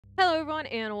Hello everyone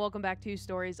and welcome back to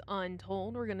Stories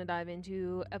Untold. We're going to dive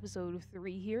into episode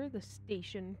 3 here, the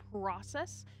station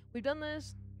process. We've done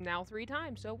this now 3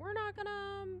 times, so we're not going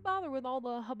to bother with all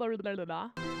the hubba blah blah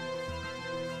blah.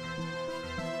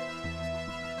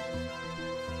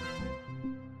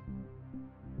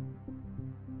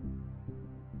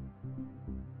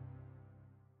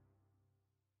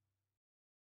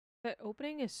 That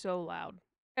opening is so loud.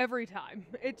 Every time.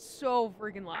 It's so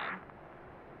freaking loud.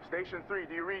 Station 3,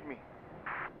 do you read me?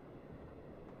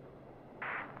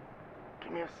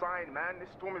 Give me a sign, man. This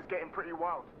storm is getting pretty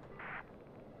wild.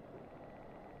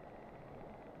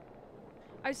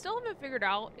 I still haven't figured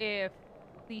out if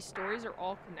these stories are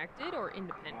all connected or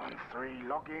independent. 1-3,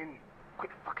 log in.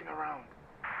 Quit fucking around.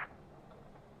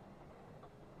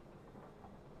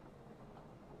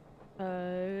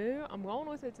 I'm going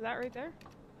with it to that right there.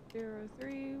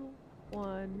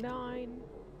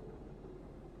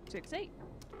 031968.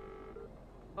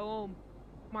 Boom.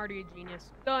 Marty, a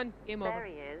genius. Done. Game over. There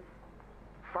he is.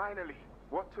 Finally.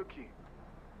 What took you?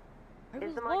 I Is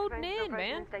was the loading microphone in, still present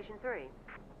man. in Station 3?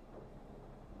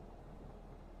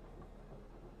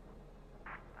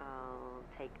 I'll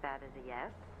take that as a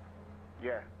yes.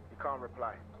 Yeah, you can't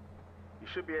reply. You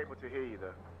should be able to hear you,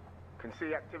 though. Can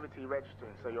see activity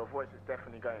registering, so your voice is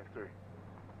definitely going through.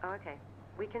 Oh, okay.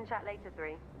 We can chat later,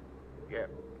 3. Yeah,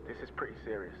 this is pretty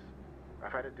serious.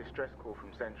 I've had a distress call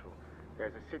from Central.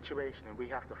 There's a situation and we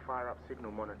have to fire up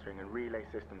signal monitoring and relay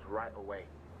systems right away.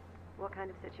 What kind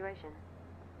of situation?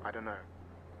 I don't know.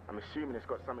 I'm assuming it's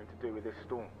got something to do with this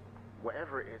storm.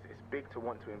 Whatever it is, it's big to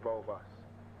want to involve us.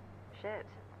 Shit.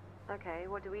 Okay,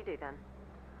 what do we do then?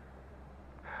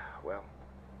 Well,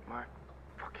 my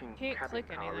fucking Can't cabin click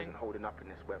power anything. isn't holding up in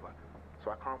this weather,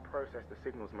 so I can't process the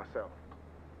signals myself.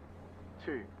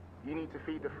 2, you need to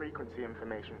feed the frequency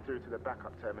information through to the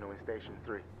backup terminal in Station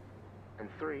 3. And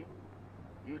 3,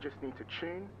 you just need to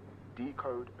tune,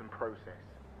 decode, and process.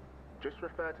 Just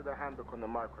refer to the handbook on the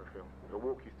microfilm. It'll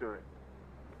walk you through it.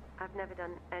 I've never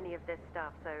done any of this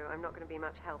stuff, so I'm not going to be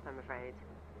much help, I'm afraid.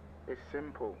 It's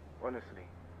simple, honestly.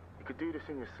 You could do this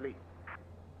in your sleep.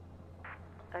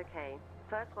 Okay,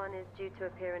 first one is due to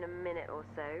appear in a minute or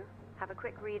so. Have a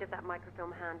quick read of that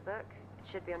microfilm handbook. It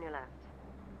should be on your left.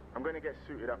 I'm gonna get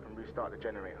suited up and restart the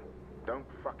generator. Don't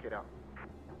fuck it up.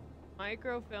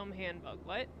 Microfilm handbook.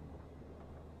 What?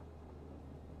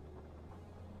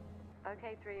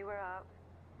 Okay, 3, we're up.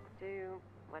 Do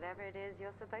whatever it is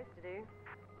you're supposed to do.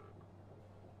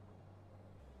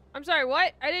 I'm sorry,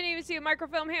 what? I didn't even see a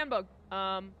microfilm handbook.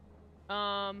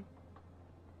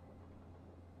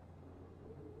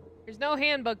 There's no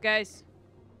handbook, guys.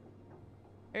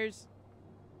 There's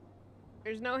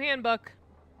no handbook.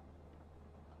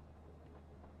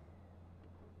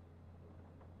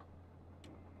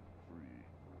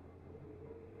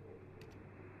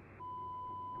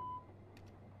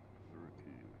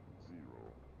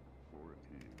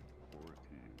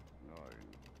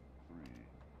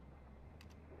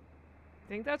 I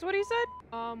think that's what he said?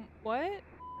 What?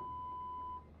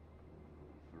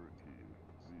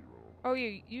 13-0. Oh,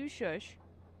 you shush.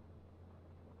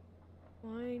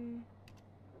 Line.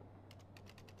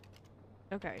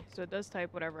 Okay, so it does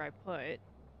type whatever I put.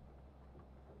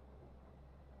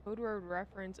 Code word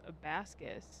reference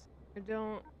Abascus.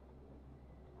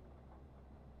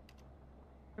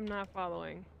 I'm not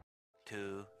following.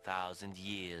 2,000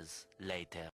 years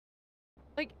later.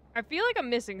 Like, I feel like I'm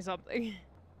missing something.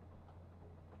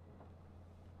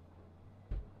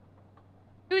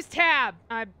 It was tab.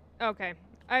 Okay.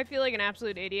 I feel like an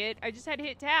absolute idiot. I just had to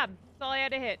hit tab. That's all I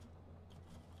had to hit.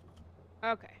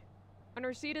 Okay. On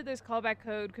receipt of this callback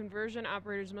code, conversion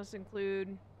operators must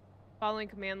include following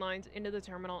command lines into the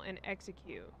terminal and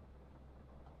execute.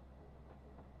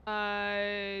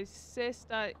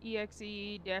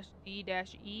 sys.exe-d-e.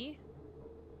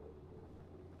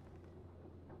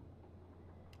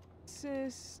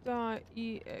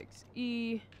 sys.exe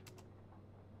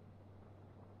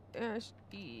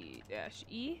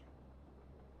 -e-e.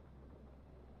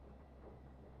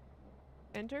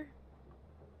 Enter.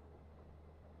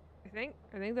 I think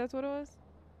that's what it was.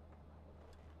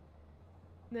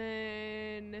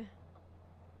 Then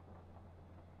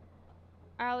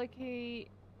allocate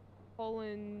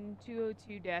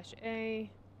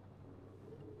 :202-A.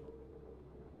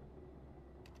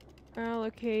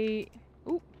 Allocate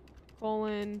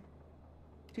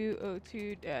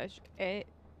 :202-A.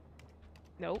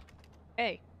 Nope.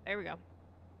 A. There we go.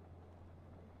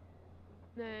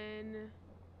 Then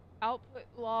output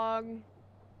log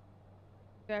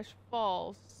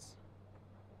 -false.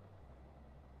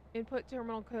 Input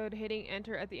terminal code, hitting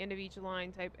enter at the end of each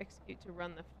line. Type execute to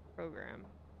run the program.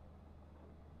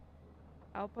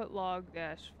 Output log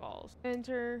dash false.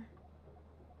 Enter.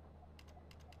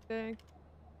 Thank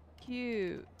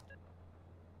you.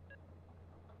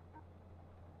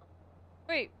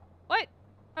 Wait, what?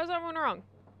 How's that one wrong?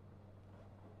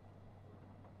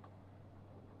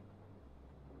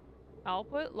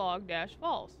 Output log dash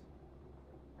false.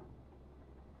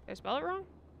 Did I spell it wrong?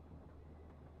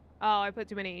 Oh, I put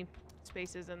too many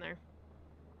spaces in there.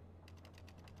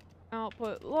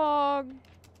 Output log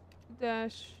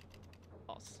dash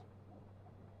false.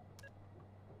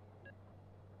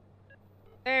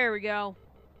 There we go.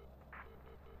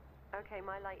 Okay,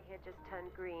 my light here just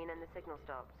turned green and the signal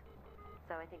stopped.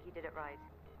 So I think you did it right.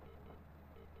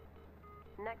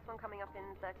 Next one coming up in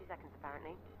 30 seconds,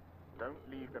 apparently. Don't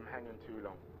leave them hanging too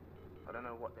long. I don't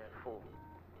know what they're for,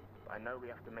 but I know we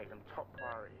have to make them top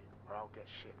priority or I'll get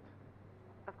shit.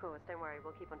 Of course, don't worry,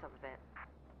 we'll keep on top of it.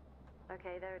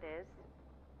 Okay, there it is.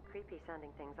 Creepy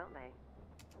sounding things, aren't they?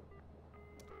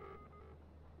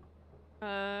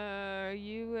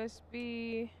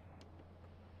 USB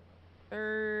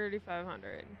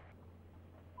 3500.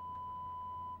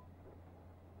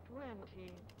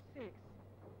 26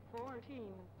 14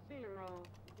 0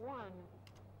 1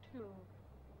 2.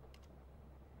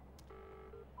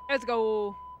 Let's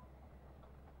go.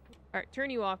 Alright, turn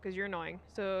you off because you're annoying.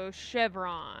 So,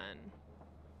 Chevron.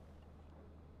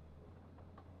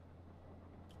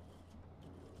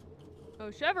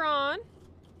 Oh, Chevron.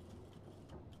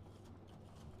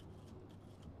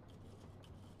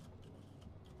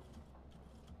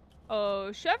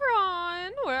 Oh,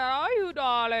 Chevron. Where are you,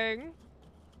 darling?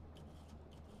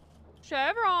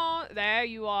 Chevron. There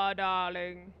you are,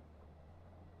 darling.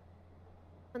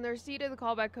 On the receipt of the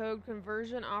callback code,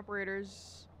 conversion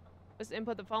operators must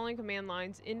input the following command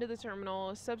lines into the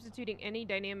terminal, substituting any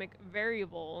dynamic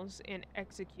variables, and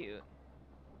execute.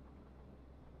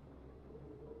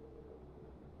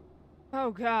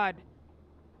 Oh god.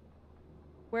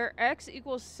 Where x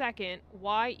equals second,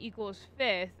 y equals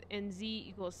fifth, and z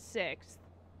equals sixth.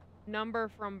 Number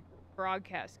from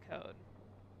broadcast code.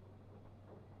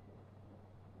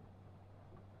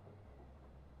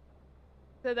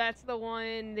 So that's the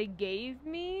one they gave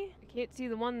me? I can't see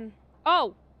the one.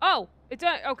 Oh! Oh! It's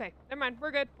okay. Never mind.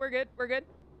 We're good. We're good. We're good.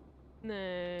 And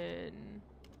then...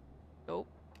 Nope.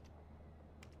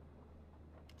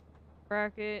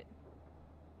 Bracket.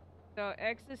 So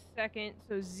x is second.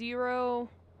 So 0...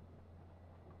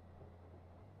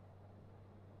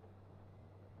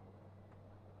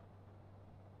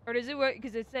 Or does it work?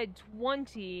 Because it said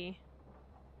 20...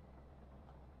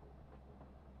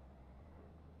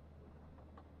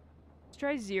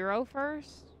 Try 0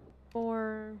 first.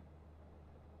 4,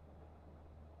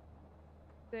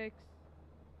 6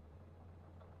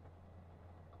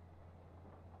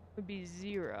 would be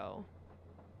 0.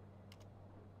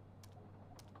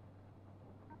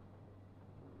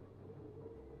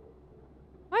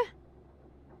 What?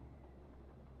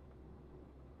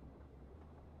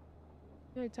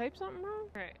 Did I type something wrong?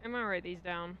 Alright, I'm gonna write these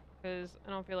down because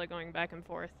I don't feel like going back and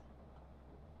forth.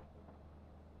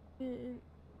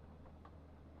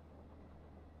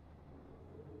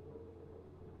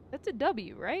 That's a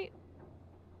W, right?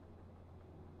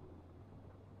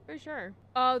 Pretty sure.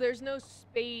 Oh, there's no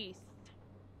space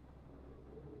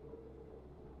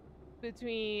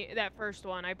between that first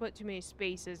one. I put too many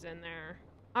spaces in there.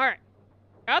 Alright.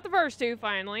 Got the first two,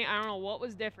 finally. I don't know what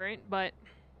was different, but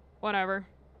whatever.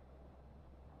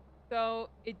 So,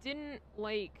 it didn't,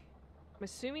 like... I'm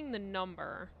assuming the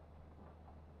number.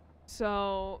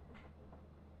 So...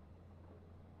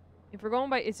 If we're going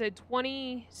by, it said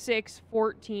 26,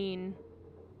 14.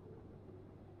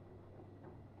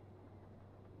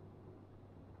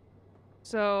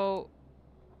 So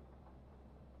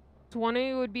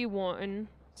 20 would be 1,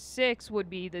 6 would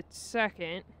be the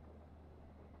second.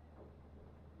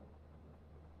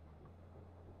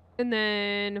 And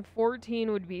then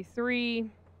 14 would be 3. It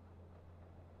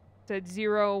said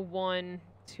 0, 1,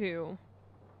 2.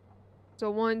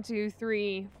 So 1, 2,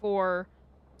 3, 4.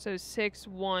 So 6,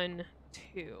 1,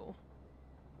 2.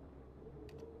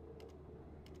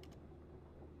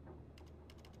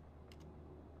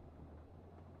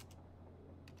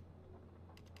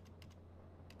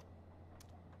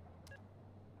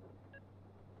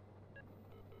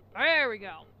 There we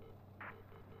go.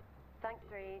 Thanks,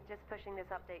 3. Just pushing this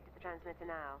update to the transmitter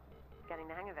now. Getting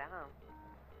the hang of it, huh?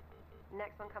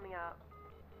 Next one coming up.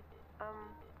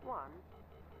 1.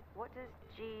 What does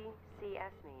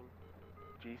GCS mean?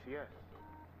 GCS?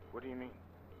 What do you mean?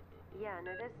 Yeah,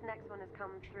 no, this next one has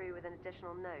come through with an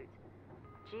additional note.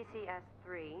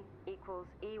 GCS3 equals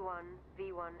E1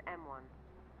 V1 M1.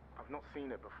 I've not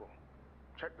seen it before.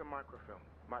 Check the microfilm.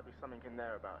 Might be something in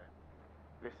there about it.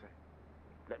 Listen,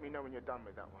 let me know when you're done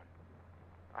with that one.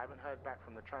 I haven't heard back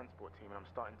from the transport team and I'm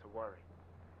starting to worry.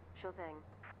 Sure thing.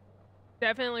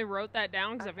 Definitely wrote that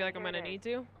down because I feel Okay, like I'm here gonna it need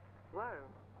is. to. Whoa.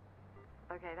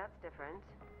 Okay, that's different.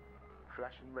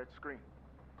 Flashing red screen.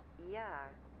 Yeah,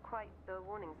 quite the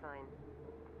warning sign.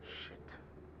 Shit.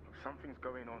 Something's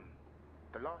going on.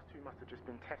 The last two must have just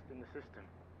been testing the system.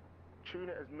 Tune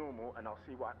it as normal and I'll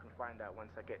see what I can find out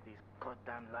once I get these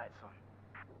goddamn lights on.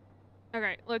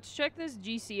 Okay, let's check this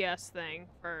GCS thing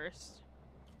first.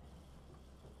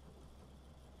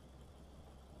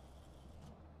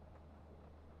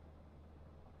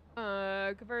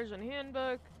 Conversion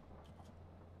handbook.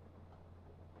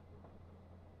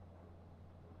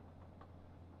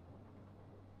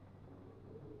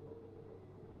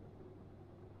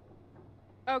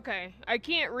 Okay, I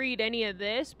can't read any of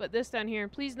this, but this down here.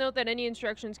 Please note that any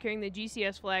instructions carrying the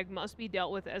GCS flag must be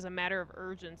dealt with as a matter of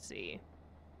urgency.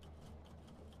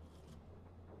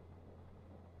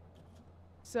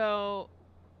 So,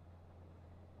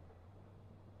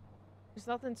 there's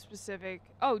nothing specific.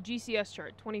 Oh, GCS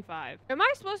chart, 25. Am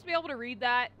I supposed to be able to read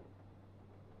that?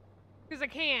 Because I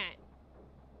can't.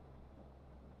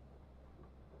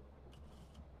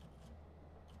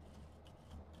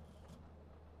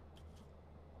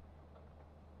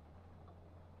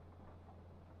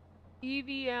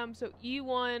 EVM, so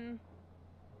E1...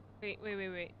 Wait.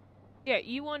 Yeah,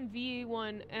 E1,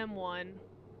 V1, M1.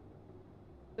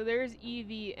 So there's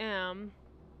EVM.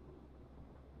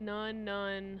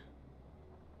 None.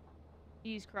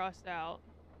 E's crossed out.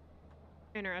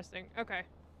 Interesting. Okay.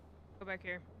 Go back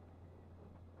here.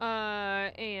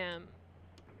 AM.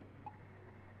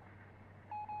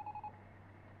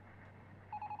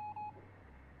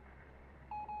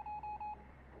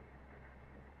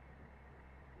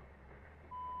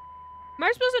 Am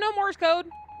I supposed to know Morse code?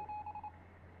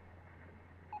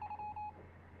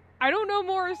 I don't know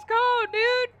Morse code,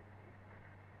 dude!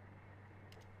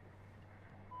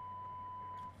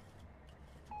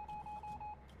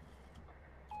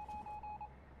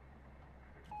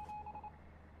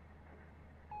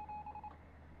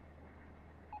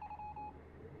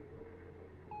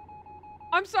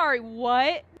 I'm sorry,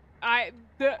 what?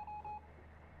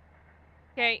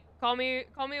 Okay, call me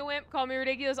a wimp, call me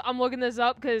ridiculous. I'm looking this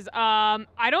up because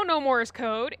I don't know Morse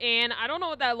code and I don't know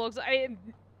what that looks like.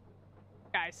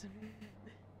 Guys.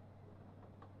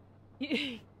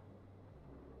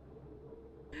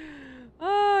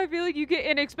 Oh, I feel like you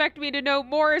can't expect me to know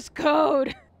Morse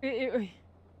code. I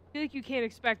feel like you can't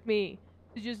expect me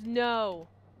to just know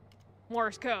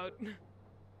Morse code.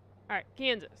 Alright,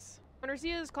 Kansas. When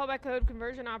receiving this callback code,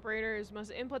 conversion operators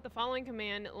must input the following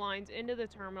command lines into the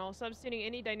terminal, substituting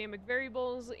any dynamic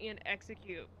variables, and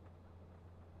execute.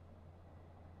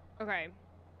 Okay.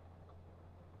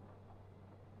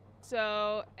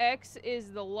 So, X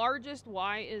is the largest,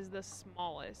 Y is the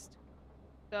smallest.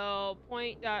 So,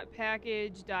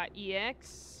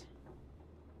 point.package.ex.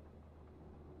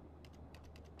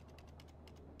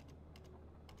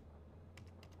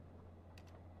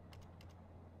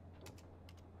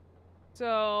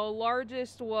 So,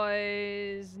 largest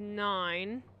was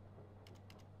 9.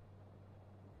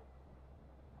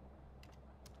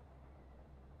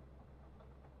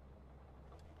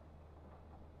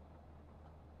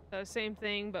 So, same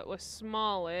thing, but with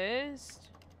smallest.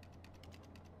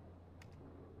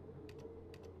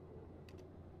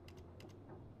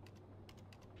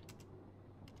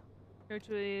 Which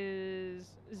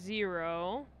is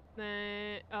 0.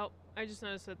 Then, oh, I just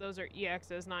noticed that those are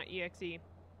EXs, not EXE.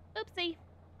 Oopsie.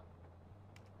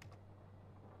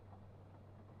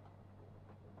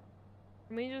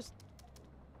 Let me just...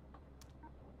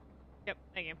 Yep,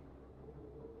 thank you.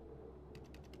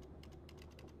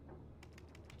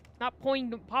 Not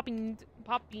popping.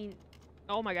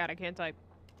 Oh my god, I can't type.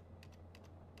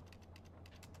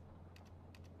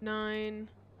 9.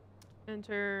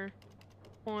 Enter.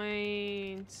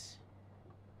 Point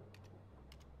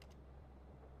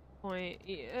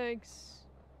EX.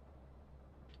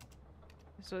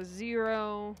 So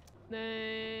 0.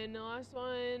 Then the last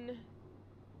one.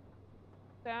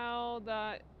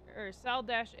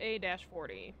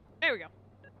 Sal-A-40. There we go.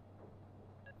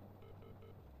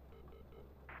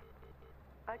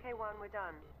 Okay, one, we're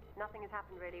done. Nothing has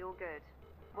happened really, all good.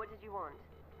 What did you want?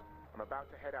 I'm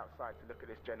about to head outside to look at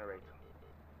this generator.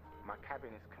 My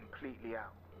cabin is completely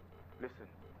out. Listen,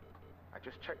 I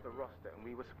just checked the roster and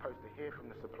we were supposed to hear from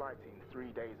the supply team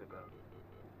 3 days ago.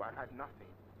 But I've had nothing.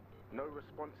 No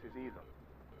responses either.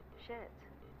 Shit.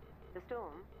 The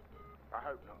storm? I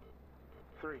hope not.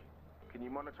 3, can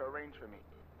you monitor a range for me?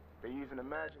 They use an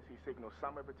emergency signal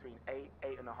somewhere between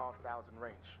 8,500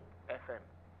 range. FM.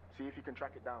 See if you can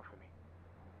track it down for me.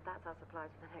 That's our supplies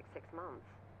for the next 6 months.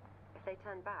 If they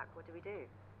turn back, what do we do?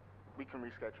 We can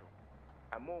reschedule.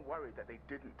 I'm more worried that they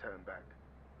didn't turn back.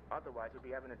 Otherwise, we'd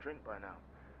be having a drink by now.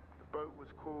 The boat was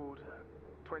called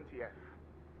 20F.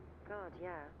 God,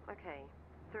 yeah. Okay.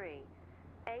 3.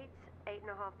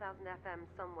 8,500 FM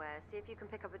somewhere. See if you can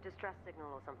pick up a distress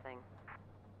signal or something.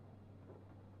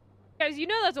 Guys, you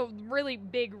know that's a really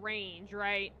big range,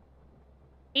 right?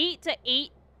 8 to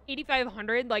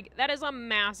 8,500, like, that is a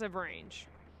massive range.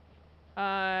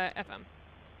 FM.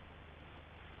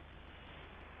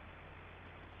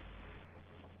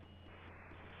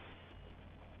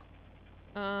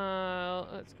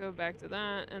 Let's go back to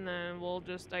that, and then we'll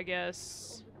just, I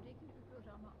guess...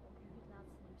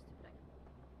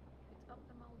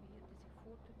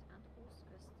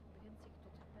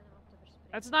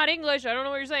 That's not English, I don't know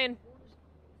what you're saying.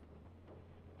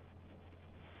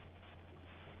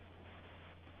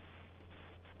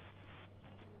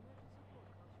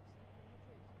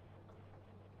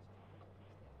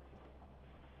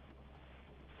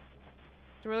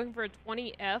 So we're looking for a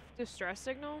 20F distress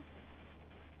signal?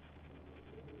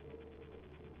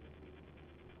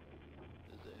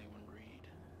 Does anyone read?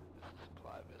 This is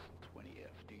supply vessel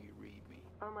 20F. Do you read me?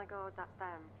 Oh my god, that's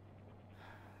them.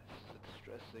 This is a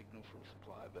distress signal from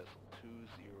supply vessel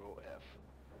 20F.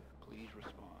 Please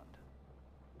respond.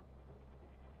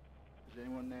 Is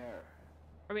anyone there?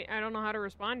 I mean, I don't know how to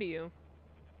respond to you.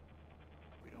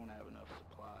 We don't have enough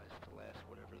supplies to last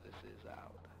whatever this is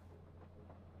out.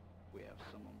 We have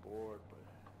some on board, but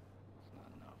it's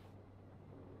not enough.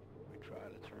 We try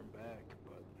to turn back,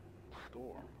 but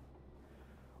Storm,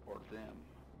 or them,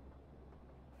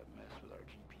 have messed with our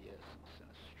GPS and sent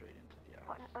us straight into the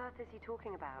What ice. on earth is he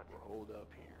talking about? We're holed up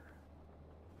here.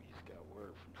 We just got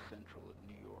word from Central that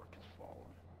New York has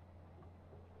fallen.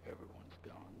 Everyone's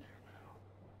gone there now.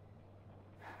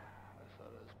 I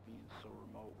thought us being so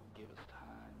remote would give us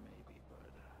time, maybe,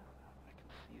 but I can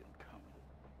see them coming.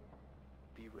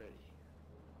 Be ready.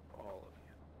 All of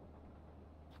you.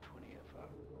 It's 20F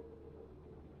out.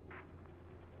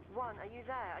 1, are you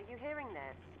there? Are you hearing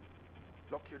this?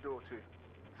 Lock your door, 2.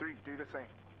 3, do the same.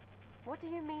 What do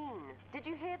you mean? Did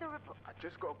you hear the report? I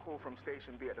just got a call from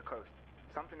Station B at the coast.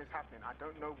 Something is happening. I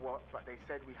don't know what, but they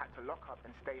said we had to lock up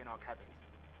and stay in our cabins.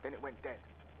 Then it went dead.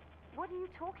 What are you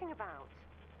talking about?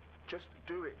 Just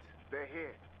do it. They're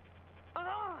here.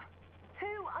 Ugh!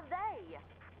 Who are they?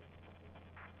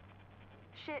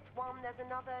 Shit, 1, there's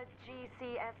another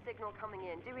GCS signal coming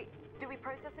in. Do we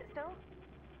process it still?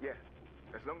 Yeah.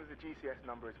 As long as the GCS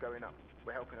number is going up,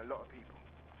 we're helping a lot of people.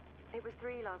 It was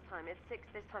 3 last time. It's 6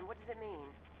 this time. What does it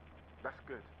mean? That's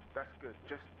good. That's good.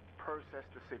 Just process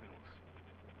the signals.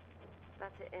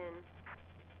 That's it in.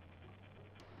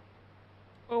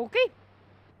 Okay.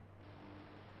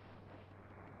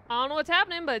 I don't know what's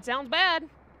happening, but it sounds bad.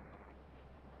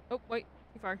 Oh, wait.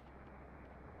 Too far.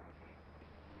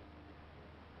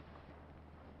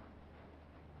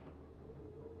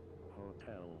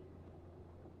 Hotel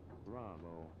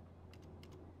Bravo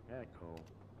Echo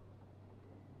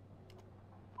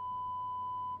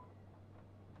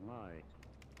Mike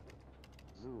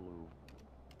Zulu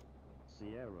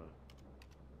Sierra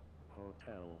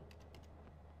Hotel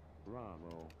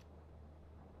Bravo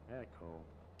Echo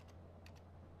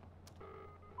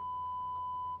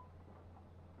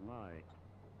Mike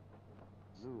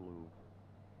Zulu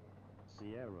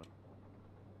Sierra.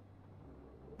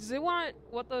 Does it want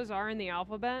what those are in the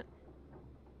alphabet?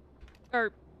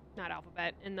 Or, not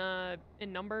alphabet, in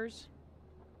numbers?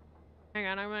 Hang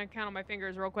on, I'm gonna count on my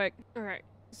fingers real quick. Alright,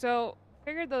 so,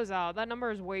 figured those out. That number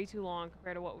is way too long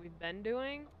compared to what we've been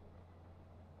doing.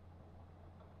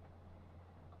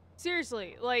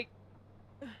 Seriously, like...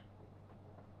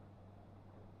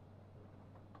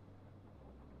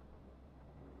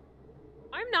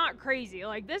 I'm not crazy.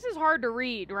 Like, this is hard to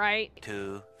read, right?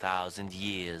 2,000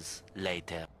 years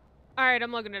later. Alright,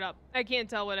 I'm looking it up. I can't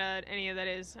tell what any of that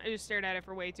is. I just stared at it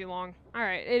for way too long.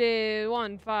 Alright, it is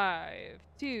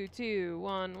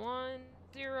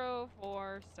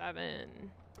 152211047.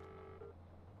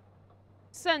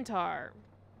 Centaur.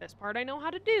 This part I know how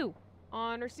to do.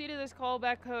 On receipt of this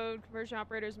callback code, conversion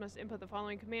operators must input the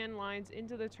following command lines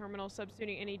into the terminal,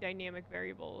 substituting any dynamic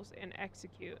variables, and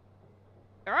execute.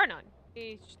 There are none.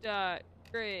 h.grid.w.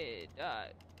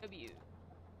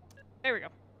 There we go.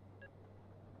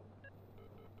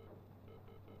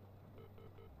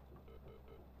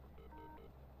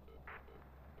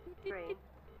 Three.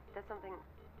 There's something...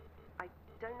 I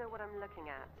don't know what I'm looking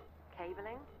at.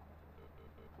 Cabling?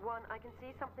 1, I can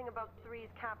see something above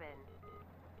 3's cabin.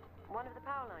 One of the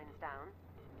power lines down.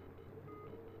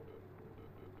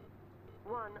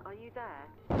 1, are you there?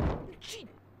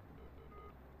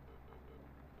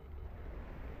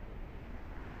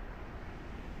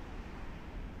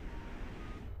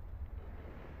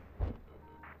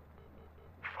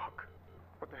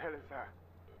 hell is that?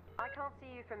 I can't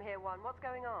see you from here, One. What's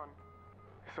going on?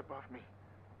 It's above me.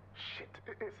 Shit,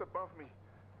 it's above me.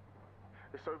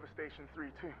 It's over Station 3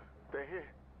 too. They're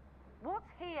here. What's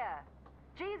here?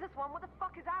 Jesus, One, what the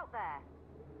fuck is out there?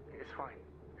 It's fine.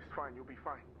 It's fine. You'll be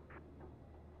fine.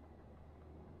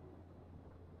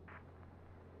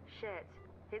 Shit.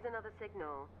 Here's another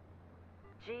signal.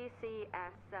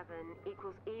 GCS7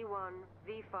 equals E1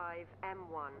 V5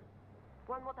 M1.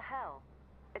 One, what the hell?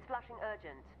 It's flashing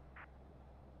urgent.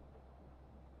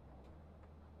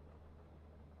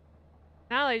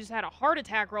 Now they just had a heart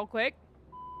attack real quick.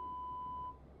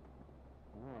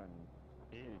 1,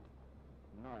 8,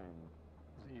 9,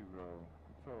 0,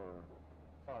 4,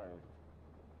 5.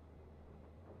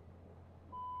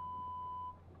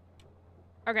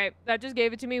 Okay, that just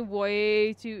gave it to me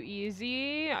way too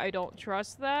easy. I don't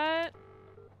trust that.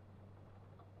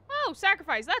 Oh,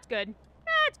 sacrifice. That's good.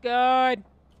 That's good.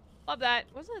 Love that.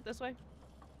 Wasn't it this way?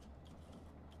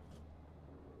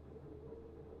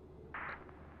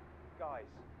 Guys,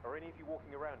 are any of you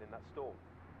walking around in that storm?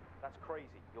 That's crazy.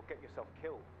 You'll get yourself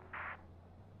killed.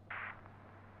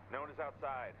 No one is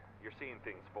outside. You're seeing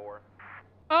things, 4.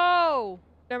 Oh!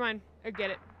 Never mind. I get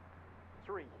it.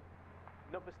 3.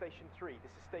 Number Station 3.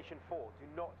 This is Station 4. Do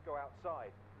not go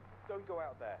outside. Don't go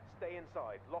out there. Stay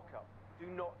inside. Lock up. Do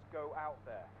not go out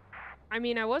there. I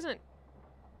mean, I wasn't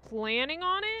planning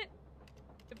on it,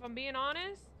 if I'm being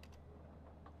honest.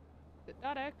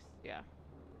 .x? Yeah.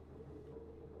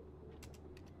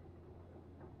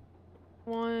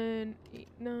 1, 8,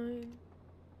 9.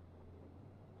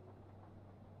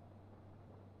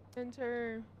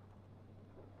 Enter.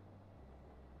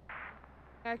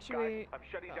 Actuate. Guys, I'm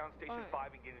shutting down Station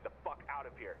 5 and getting the fuck out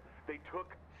of here. They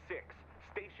took 6.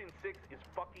 Station 6 is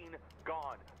fucking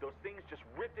gone. Those things just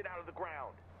ripped it out of the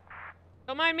ground.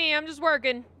 Don't mind me, I'm just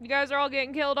working. You guys are all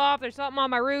getting killed off. There's something on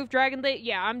my roof. Dragon Lake.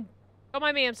 Yeah, don't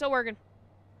mind me, I'm still working.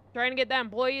 Trying to get that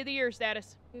Employee of the Year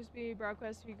status. USB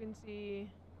broadcast, you can see,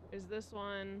 is this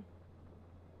one.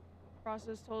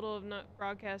 Process total of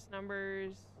broadcast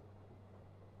numbers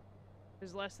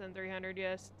is less than 300,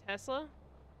 yes. Tesla?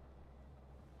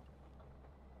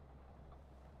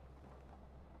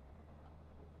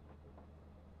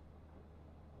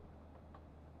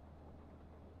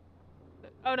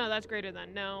 Oh no, that's greater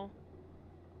than. No.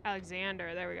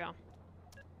 Alexander, there we go.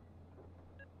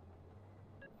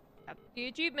 Got the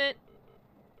achievement.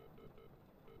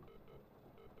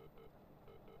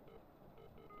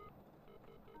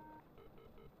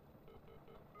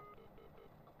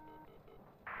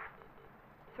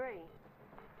 Three.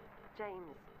 James,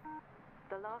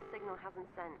 the last signal hasn't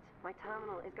sent. My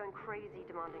terminal is going crazy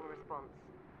demanding a response.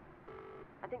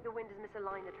 I think the wind has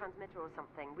misaligned the transmitter or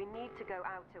something. We need to go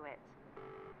out to it.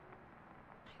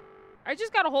 I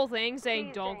just got a whole thing saying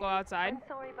Please, don't James. go outside. I'm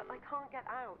sorry, but I can't get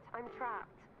out. I'm trapped.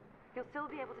 You'll still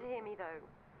be able to hear me, though.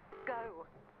 Go.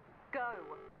 Go.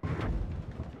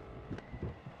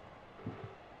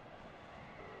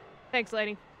 Thanks,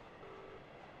 lady.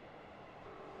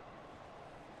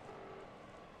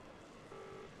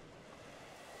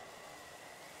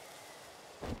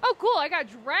 Oh, cool. I got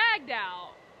dragged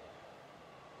out.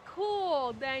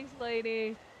 Cool. Thanks,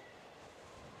 lady.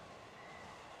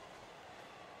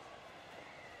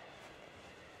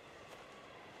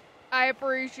 I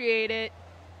appreciate it.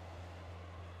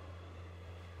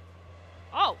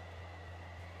 Oh.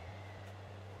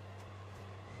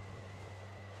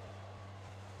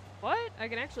 What? I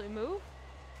can actually move?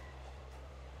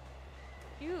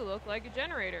 You look like a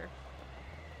generator.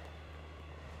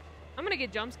 I'm gonna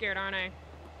get jump scared, aren't I? I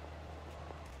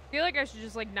feel like I should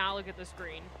just, like, not look at the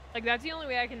screen. Like, that's the only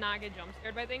way I can not get jump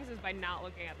scared by things is by not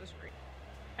looking at the screen.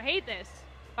 I hate this,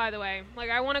 by the way. Like,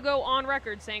 I want to go on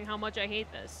record saying how much I hate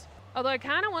this. Although I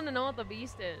kind of want to know what the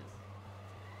beast is.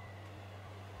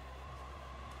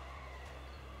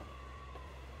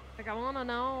 Like, I want to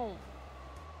know.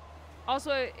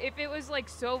 Also, if it was, like,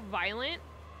 so violent,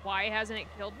 why hasn't it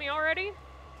killed me already?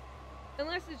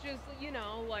 Unless it's just, you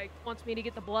know, like, wants me to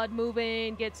get the blood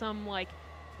moving, get some, like,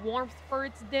 warmth for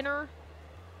its dinner.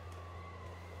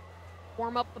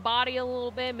 Warm up the body a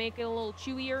little bit, make it a little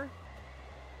chewier.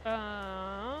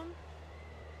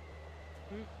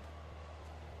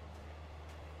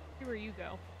 See where you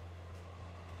go.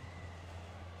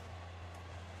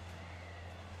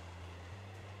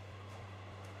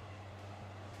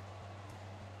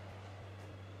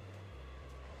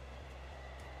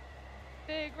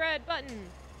 Big red button.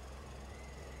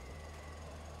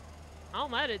 Oh,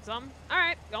 that did something.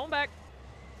 Alright, going back.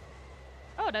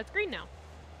 Oh, that's green now.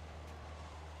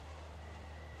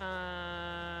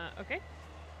 Okay.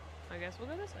 I guess we'll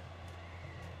go this way.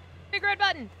 Big red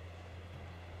button.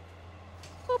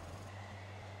 Boop.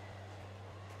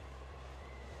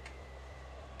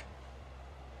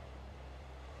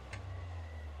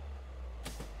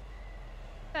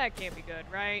 That can't be good,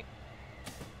 right?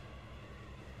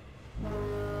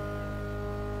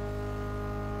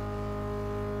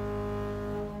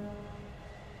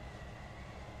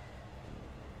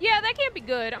 Yeah, that can't be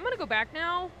good. I'm gonna go back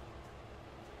now.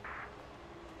 I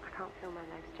can't feel my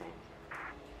legs, James.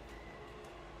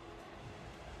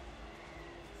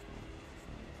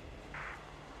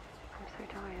 I'm so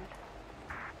tired.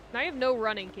 I have no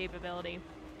running capability.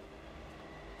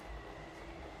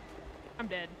 I'm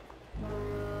dead.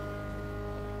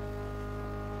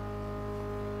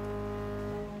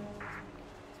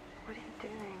 What are you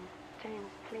doing?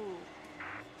 James, please.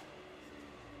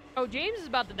 Oh, James is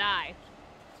about to die.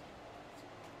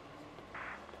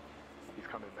 He's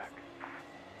coming back.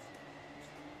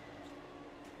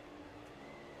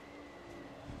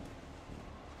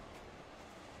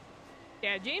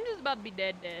 Yeah, James is about to be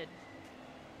dead.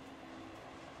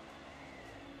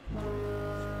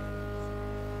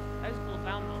 I just pulled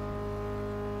down though.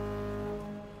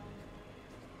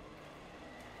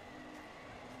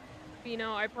 You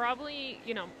know, I probably,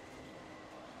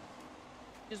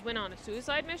 just went on a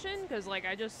suicide mission because, like,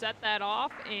 I just set that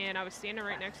off and I was standing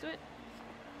right next to it.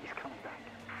 He's coming back.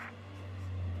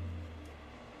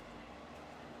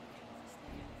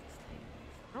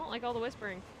 I don't like all the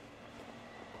whispering.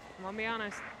 I'm gonna be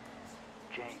honest.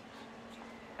 James,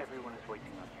 everyone is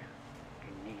waiting on you.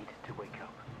 You need to wake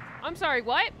up. I'm sorry,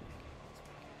 what?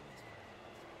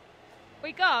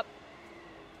 Wake up.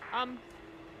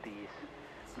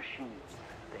 These machines,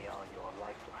 they are your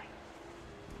lifeline.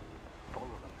 Follow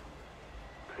them,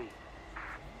 please.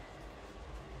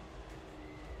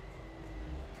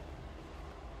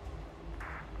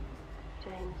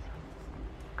 James,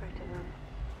 go to them.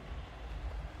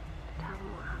 Tell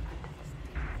them what happened.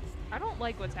 I don't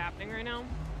like what's happening right now.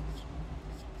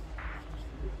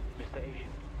 Mr.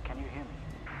 Asian, can you hear me?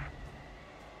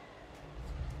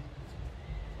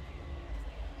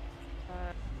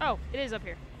 Oh, it is up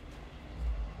here.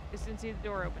 Just didn't see the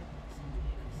door open.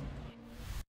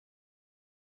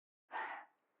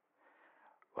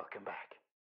 Welcome back.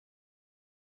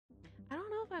 I don't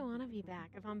know if I want to be back,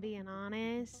 if I'm being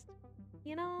honest.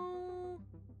 You know,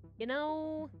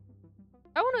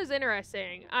 that one was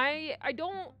interesting. I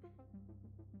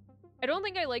don't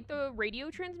think I like the radio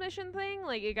transmission thing.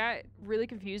 Like, it got really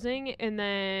confusing, and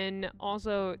then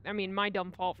also, I mean, my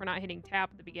dumb fault for not hitting tab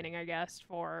at the beginning, I guess,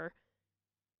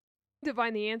 to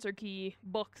find the answer key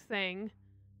book thing.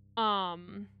 I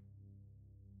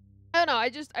don't know, I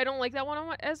don't like that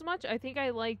one as much. I think I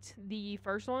liked the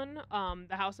first one,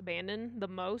 The House Abandoned, the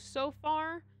most so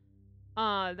far.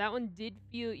 That one did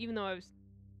feel, even though I was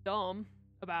dumb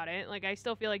about it, like, I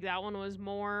still feel like that one was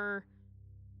more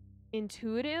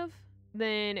intuitive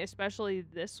than especially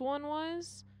this one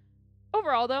was.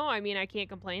 Overall, though, I mean, I can't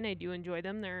complain. I do enjoy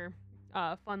them. They're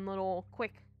fun little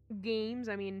quick games.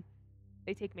 I mean,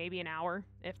 they take maybe an hour,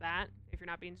 if that, if you're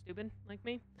not being stupid like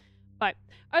me. But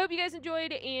I hope you guys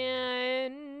enjoyed,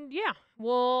 and yeah,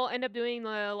 we'll end up doing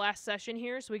the last session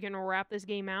here so we can wrap this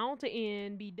game out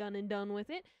and be done and done with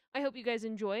it. I hope you guys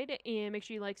enjoyed, and make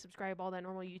sure you like, subscribe, all that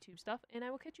normal YouTube stuff, and I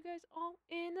will catch you guys all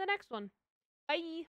in the next one. Bye!